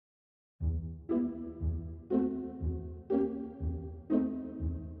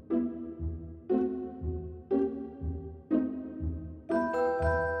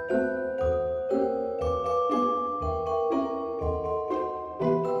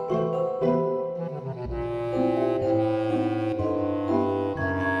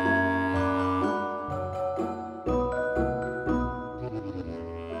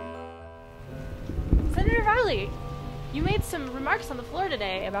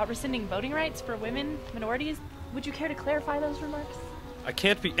today about rescinding voting rights for women, minorities. Would you care to clarify those remarks? I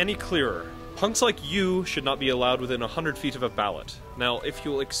can't be any clearer. Punks like you should not be allowed within 100 feet of a ballot. Now, if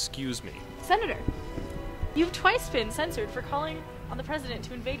you'll excuse me. Senator, you've twice been censored for calling on the president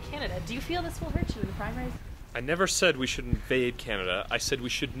to invade Canada. Do you feel this will hurt you in the primaries? I never said we should invade Canada. I said we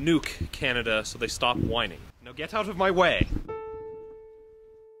should nuke Canada so they stop whining. Now get out of my way!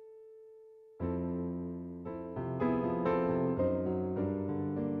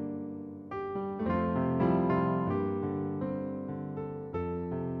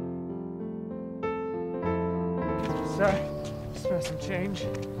 Sorry, spare some change.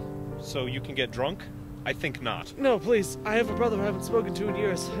 So you can get drunk? I think not. No, please. I have a brother I haven't spoken to in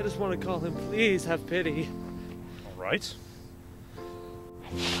years. I just want to call him. Please have pity. All right.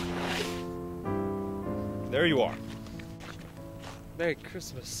 There you are. Merry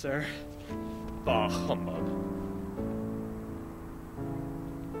Christmas, sir. Bah, humbug.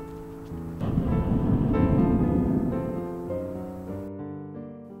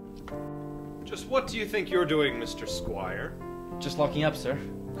 Just what do you think you're doing, Mr. Squire? Just locking up, sir.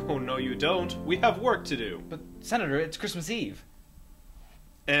 Oh, no you don't. We have work to do. But, Senator, it's Christmas Eve.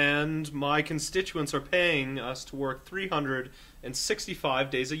 And my constituents are paying us to work 365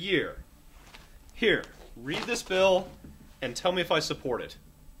 days a year. Here, read this bill and tell me if I support it.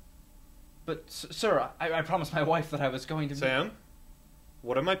 But, sir, I promised my wife that I was going to... Sam,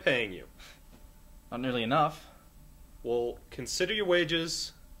 what am I paying you? Not nearly enough. Well, consider your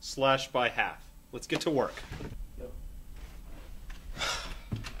wages slashed by half. Let's get to work.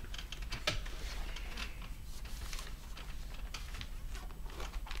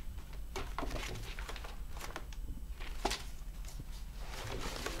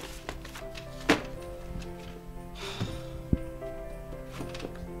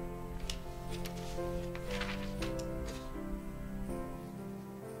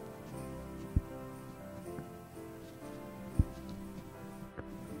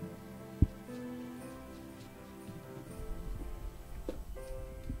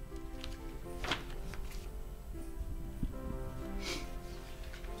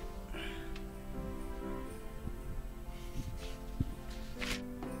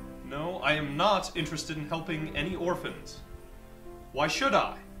 No, I am not interested in helping any orphans. Why should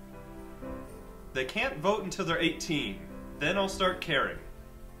I? They can't vote until they're 18. Then I'll start caring.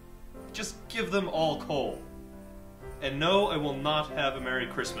 Just give them all coal. And no, I will not have a Merry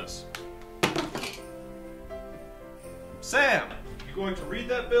Christmas. Sam, you going to read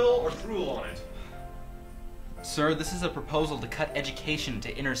that bill or drool on it? Sir, this is a proposal to cut education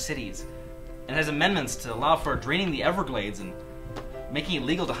to inner cities. And has amendments to allow for draining the Everglades and making it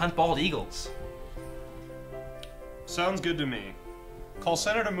legal to hunt bald eagles. Sounds good to me. Call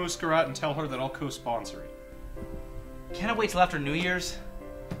Senator Muscarat and tell her that I'll co-sponsor it. Can't it wait till after New Year's?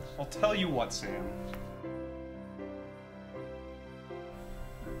 I'll tell you what, Sam.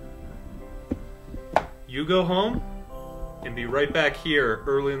 You go home and be right back here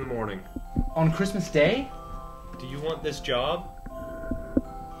early in the morning. On Christmas Day? Do you want this job?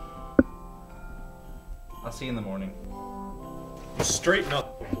 I'll see you in the morning. Straighten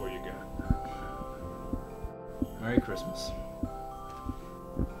up before you go. Merry Christmas.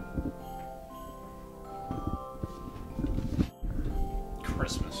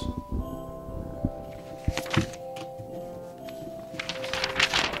 Christmas.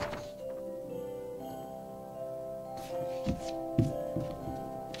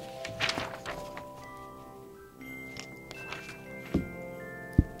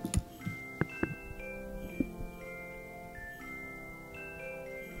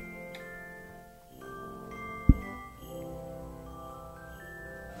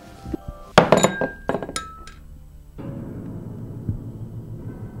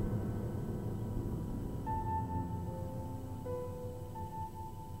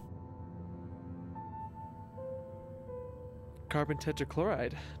 Carbon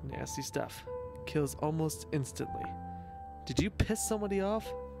tetrachloride. Nasty stuff. Kills almost instantly. Did you piss somebody off?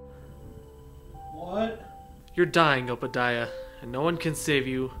 What? You're dying, Obadiah, and no one can save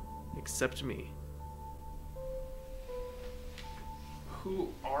you except me. Who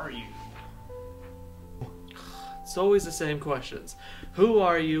are you? It's always the same questions. Who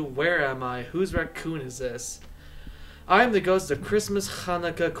are you? Where am I? Whose raccoon is this? I am the ghost of Christmas,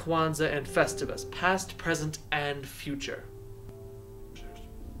 Hanukkah, Kwanzaa, and Festivus, past, present, and future.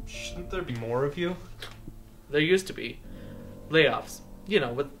 Shouldn't there be more of you? There used to be. Layoffs. You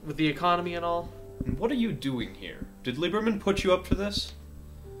know, with the economy and all. And what are you doing here? Did Lieberman put you up for this?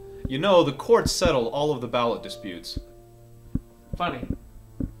 You know, the courts settle all of the ballot disputes. Funny.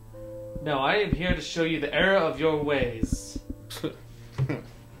 No, I am here to show you the error of your ways.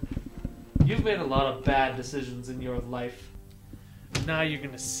 You've made a lot of bad decisions in your life. Now you're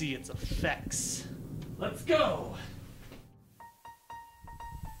gonna see its effects. Let's go!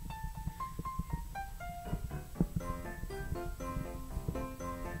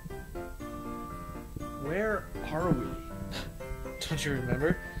 Where are we? Don't you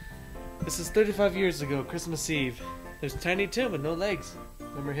remember? This is 35 years ago, Christmas Eve. There's Tiny Tim with no legs.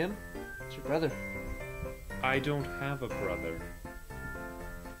 Remember him? It's your brother. I don't have a brother.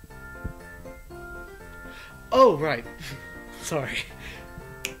 Oh, right. Sorry.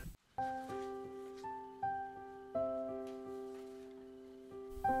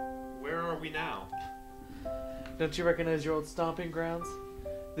 Where are we now? Don't you recognize your old stomping grounds?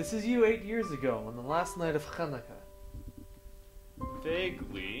 This is you 8 years ago, on the last night of Hanukkah.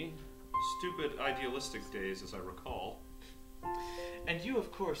 Vaguely. Stupid idealistic days, as I recall. And you,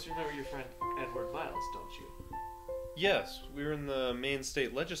 of course, remember your friend Edward Miles, don't you? Yes, we were in the Maine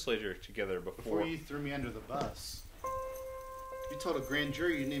state legislature together Before you threw me under the bus, you told a grand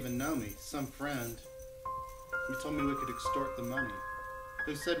jury you didn't even know me, some friend. You told me we could extort the money.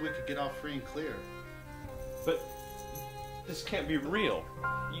 Who said we could get off free and clear? But this can't be real.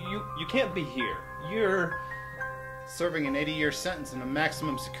 You can't be here. You're... Serving an 80-year sentence in a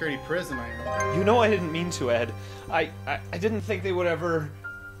maximum security prison, I am. You know I didn't mean to, Ed. I didn't think they would ever...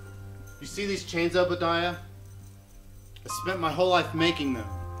 You see these chains, Obadiah? I spent my whole life making them,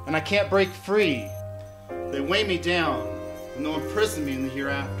 and I can't break free. They weigh me down, and they'll imprison me in the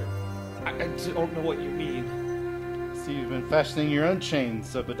hereafter. I don't know what you mean. See, you've been fashioning your own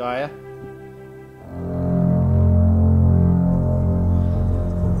chains, Obadiah.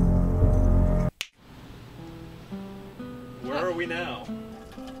 Where are we now?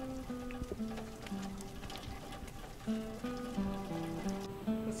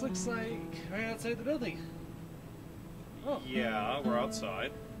 This looks like right outside the building. Oh, Yeah, we're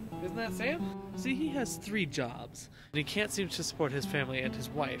outside. isn't that Sam? See, he has 3 jobs, and he can't seem to support his family and his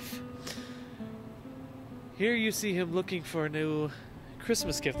wife. Here you see him looking for a new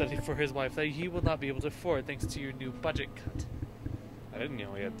Christmas gift for his wife that he will not be able to afford thanks to your new budget cut. I didn't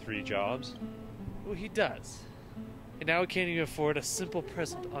know he had 3 jobs. Well, he does. And now he can't even afford a simple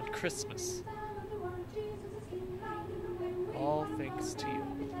present on Christmas. All thanks to you.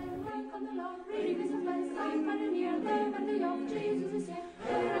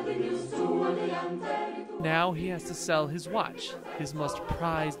 Now he has to sell his watch, his most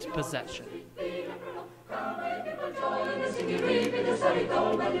prized possession.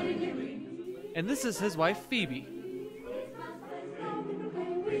 And this is his wife, Phoebe.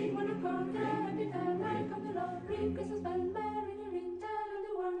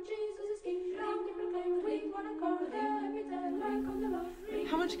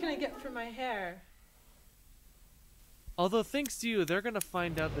 How much can I get for my hair? Although thanks to you, they're gonna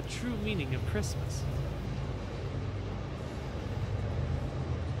find out the true meaning of Christmas.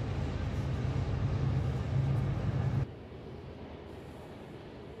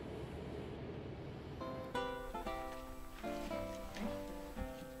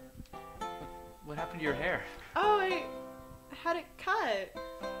 What happened to your hair? Oh, I had it cut.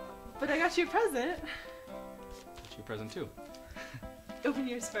 But I got you a present. It's your present too. Open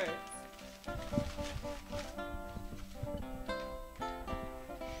yours first.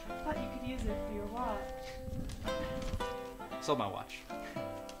 Thought you could use it for your watch. Sold my watch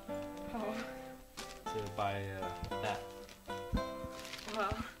Oh, to buy that.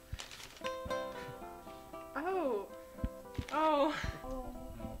 well. Oh. Oh.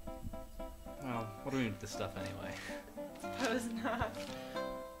 Well, what do we need with this stuff anyway? Suppose not.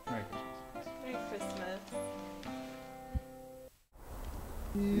 Merry Christmas. Merry Christmas.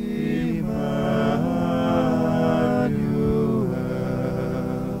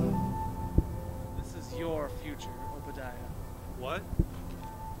 This is your future, Obadiah. What?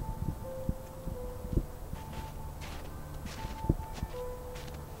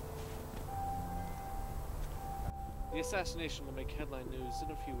 The assassination will make headline news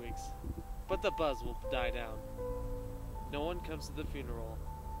in a few weeks, but the buzz will die down. No one comes to the funeral.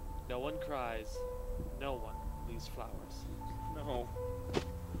 No one cries. No one leaves flowers. No.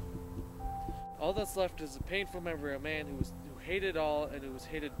 All that's left is a painful memory of a man who hated all and who was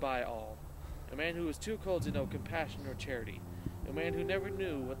hated by all. A man who was too cold to know compassion or charity. A man who never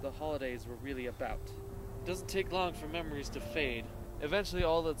knew what the holidays were really about. It doesn't take long for memories to fade. Eventually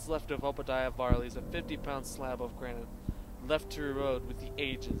all that's left of Obadiah Varley is a 50-pound slab of granite, left to erode with the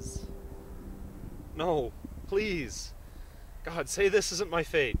ages. No. Please. God, say this isn't my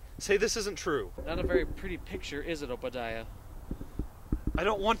fate. Say this isn't true. Not a very pretty picture, is it, Obadiah? I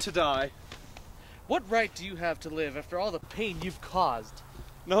don't want to die. What right do you have to live after all the pain you've caused?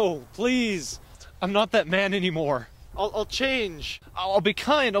 No, please. I'm not that man anymore. I'll change. I'll be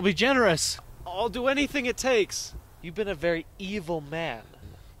kind. I'll be generous. I'll do anything it takes. You've been a very evil man.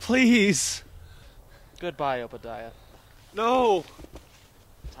 Please. Goodbye, Obadiah. No.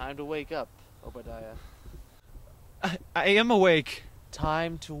 Time to wake up, Obadiah. I am awake.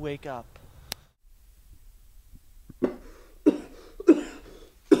 Time to wake up.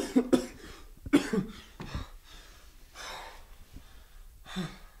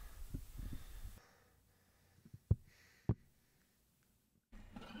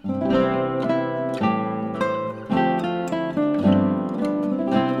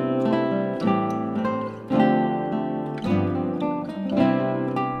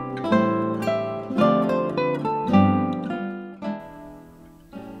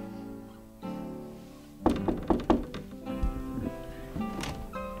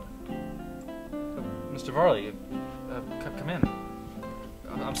 Mr. Varley, come in.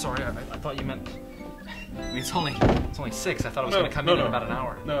 I'm sorry, I thought you meant... I mean, it's only 6. I thought I was going to come in about an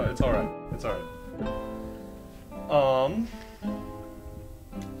hour. No, it's alright. It's alright.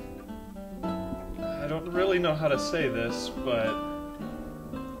 I don't really know how to say this, but...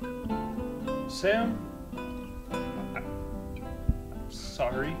 Sam? I'm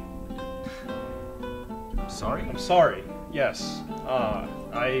sorry. Sorry? I'm sorry, yes.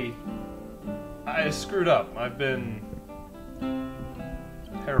 I screwed up. I've been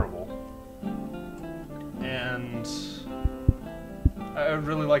terrible. And I would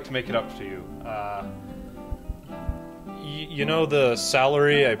really like to make it up to you. You know the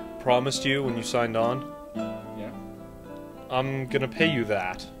salary I promised you when you signed on? Yeah. I'm gonna pay you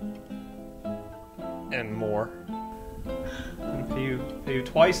that. And more. I'm gonna pay you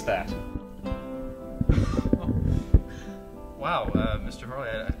twice that. Wow, Mr. Varley,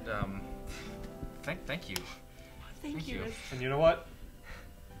 thank you. Thank you. And you know what?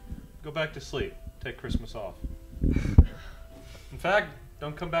 Go back to sleep. Take Christmas off. In fact,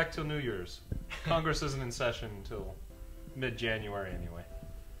 don't come back till New Year's. Congress isn't in session until mid-January anyway.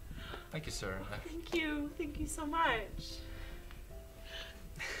 Thank you, sir. Thank you. Thank you so much.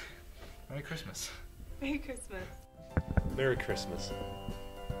 Merry Christmas. Merry Christmas. Merry Christmas.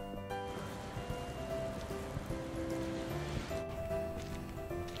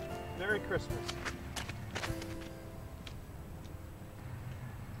 Merry Christmas.